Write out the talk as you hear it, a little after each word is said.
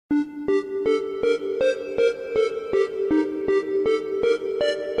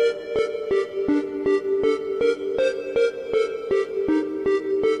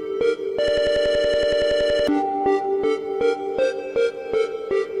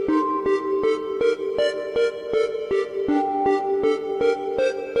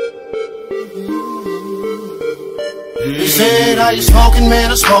said, are you smoking,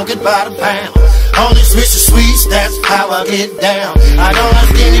 man? I smoke it by the pound. Only switch to sweets, that's how I get down. I don't like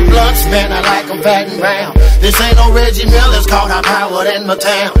skinny blunts, man, I like them fat and round. This ain't no Reggie Miller, it's called high powered in my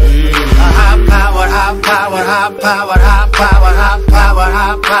town. High powered, high powered, high powered, high powered, high powered,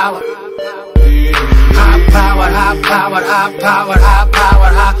 high powered. High powered, high powered, high powered, high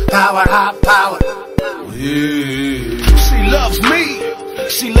powered, high powered, high powered. She loves me,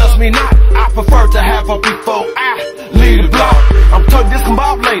 she loves me not. I prefer to have her before I leave the block. I'm turning this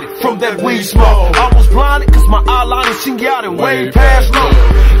mob lady from that weed smoke. I was blinded cause my eyeliner seen out and way past low.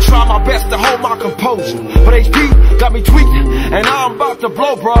 Try my best to hold my composure, but HP got me tweaking, and I'm about to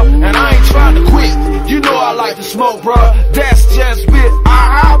blow, bruh. And I ain't trying to quit. You know I like to smoke, bruh. That's just it.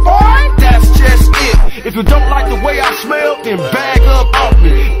 Boy, that's just it. If you don't like the way I smell, then bag up off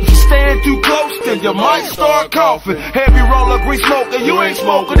me. If you stand too close, then you might start coughing. Heavy roller, green smoke, and you ain't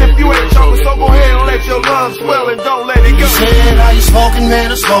smoking if you ain't choking. So go ahead and let your lungs swell and don't let it go. You said, are you smoking,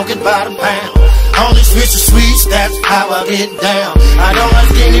 man? I smoke it by the pound. Only switch to sweets, that's how I get down. I don't like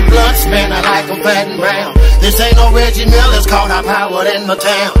skinny blunts, man, I like them fat and round. This ain't no Reggie Miller, it's called high powered in my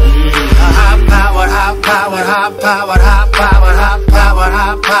town. High powered, high powered, high powered, high powered, high powered,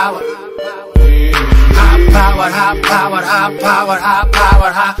 high powered. High powered, high powered, high powered, high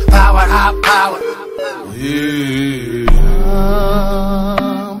powered, high powered, high powered.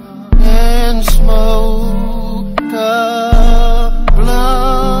 And smoke a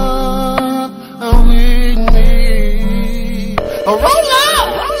blunt with me. Roll up!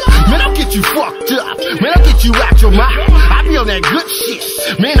 Man, I'll get you fucked up. Man, I'll get you out your mind. I be on that good shit.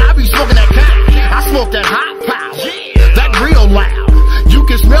 Man, I be smoking that kind. I smoke that hot power. That real loud. You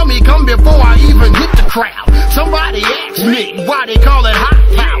can smell me come before I even hit the crowd. Somebody asked me why they call it hot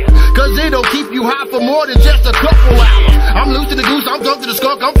power. Cause it'll keep you high for more than just a couple hours. I'm loose to the goose, I'm drunk to the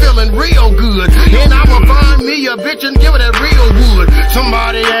skunk, I'm feeling real good. And I'ma find me a bitch and give her that real wood.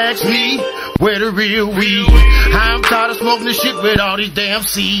 Somebody asked me where the real weed. I'm tired of smoking this shit with all these damn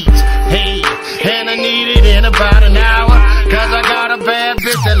seeds. Hey, and I need it in about an hour. Cause I got a bad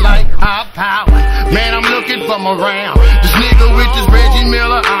bitch that like high power. Man, I'm looking from around. This nigga with this Reggie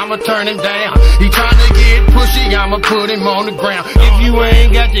Miller, I'ma turn him down. He trying to get pushy, I'ma put him on the ground. If you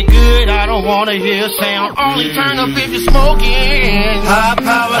ain't got the good, I don't wanna hear sound. Only turn up if you're smoking. High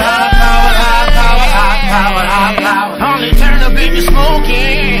power, high power, high power, high power, high power. Only turn up if you're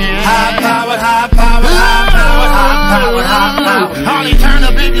smoking. High power, high power, high power, high power, high power. Only turn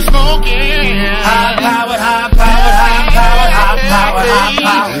up if you're smoking. High power, high power, high power, high power, high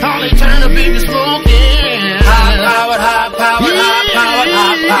power. Only turn up if you're smoking. High power, high power, high power,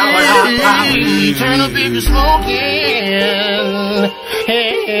 high power, high power. Turn up if you're smoking.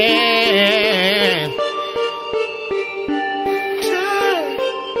 Hey.